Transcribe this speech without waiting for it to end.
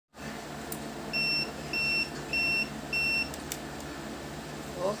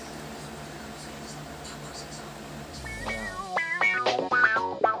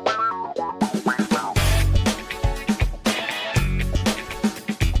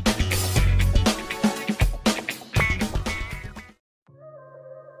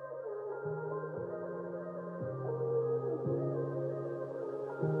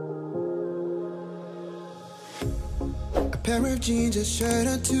jeans, a shirt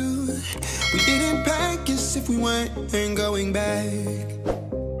or two. We didn't pack as if we weren't going back.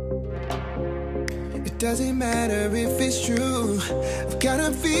 It doesn't matter if it's true. I've got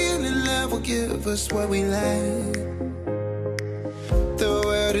a feeling love will give us what we lack. The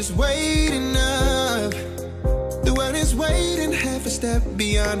world is waiting up. The world is waiting half a step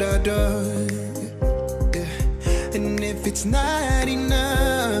beyond our door. Yeah. And if it's not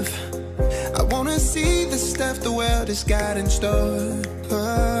enough, I wanna see the stuff the world has got in store.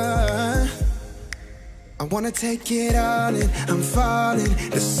 I wanna take it all in, I'm falling.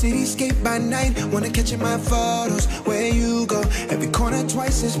 The cityscape by night, wanna catch in my photos. Where you go, every corner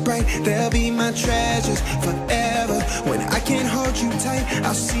twice as bright. They'll be my treasures forever. When I can't hold you tight,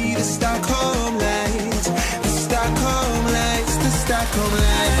 I'll see the Stockholm lights. The Stockholm lights, the Stockholm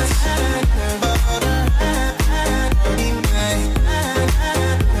lights.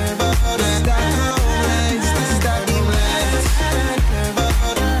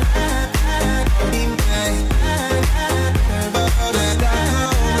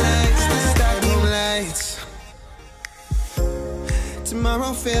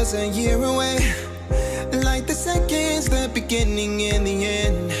 Tomorrow feels a year away, like the seconds, the beginning and the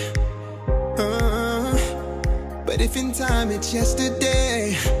end. But if in time it's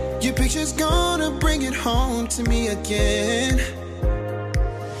yesterday, your picture's gonna bring it home to me again.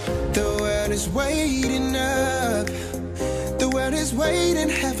 The world is waiting up. The world is waiting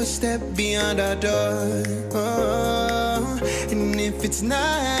half a step beyond our door. And if it's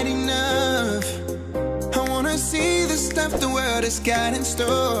not enough, I wanna see the stuff the world has got in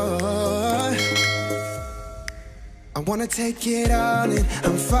store. I wanna take it all in,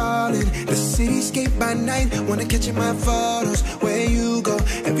 I'm falling. The cityscape by night, wanna catch in my photos. Where you go,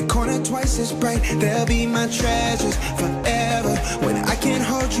 every corner twice as bright. They'll be my treasures forever. When I can't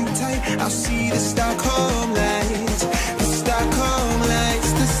hold you tight, I'll see the Stockholm lights. The Stockholm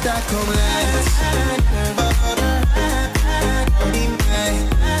lights, the Stockholm lights.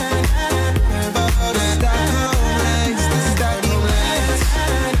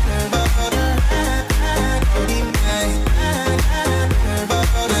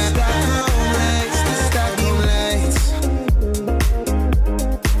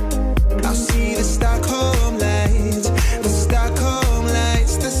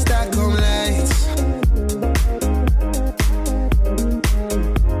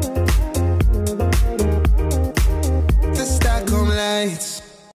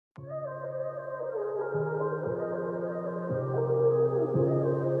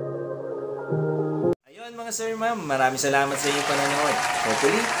 Mga sir, ma'am, maraming salamat sa inyong panonood.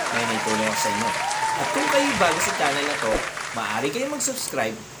 Hopefully, may naitulong ako sa inyo. At kung kayo bago sa channel na to, maaari kayong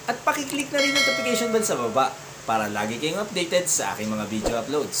mag-subscribe at pakiclick na rin ang notification bell sa baba para lagi kayong updated sa aking mga video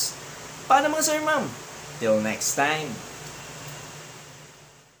uploads. Paano mga sir, ma'am? Till next time!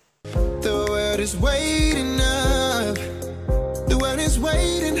 The world is waiting up. The world is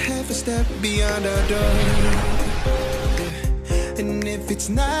waiting half a step beyond our door. And if it's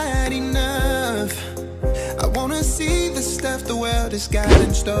not enough, I wanna see the stuff the world has got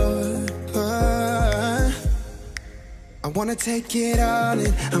in store. I wanna take it all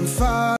in, I'm falling.